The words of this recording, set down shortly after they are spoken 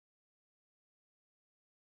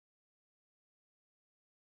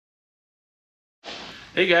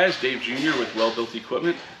Hey guys, Dave Jr. with Wellbuilt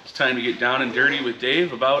Equipment. It's time to get down and dirty with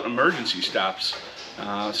Dave about emergency stops.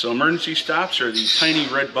 So emergency stops are the tiny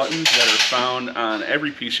red buttons that are found on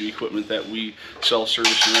every piece of equipment that we sell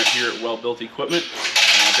servicing right here at Wellbuilt Equipment.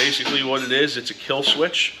 Basically what it is, it's a kill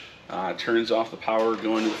switch. It turns off the power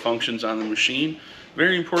going to the functions on the machine.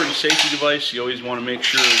 Very important safety device. You always want to make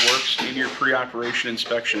sure it works in your pre-operation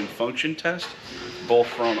inspection and function test, both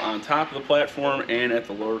from on top of the platform and at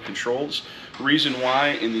the lower controls. Reason why,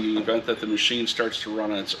 in the event that the machine starts to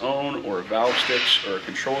run on its own, or a valve sticks, or a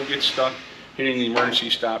control gets stuck, hitting the emergency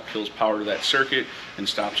stop kills power to that circuit and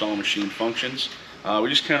stops all machine functions. We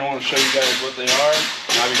just kind of want to show you guys what they are.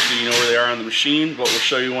 Obviously you know where they are on the machine, but we'll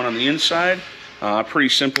show you one on the inside. Pretty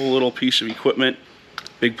simple little piece of equipment.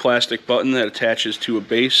 Big plastic button that attaches to a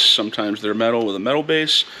base. Sometimes they're metal with a metal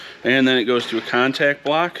base. And then it goes to a contact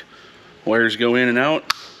block. Wires go in and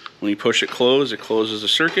out. When you push it closes the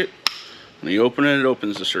circuit. When you open it, it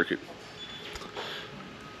opens the circuit.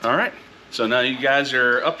 Alright, so now you guys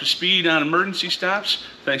are up to speed on emergency stops.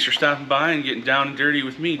 Thanks for stopping by and getting down and dirty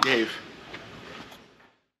with me, Dave.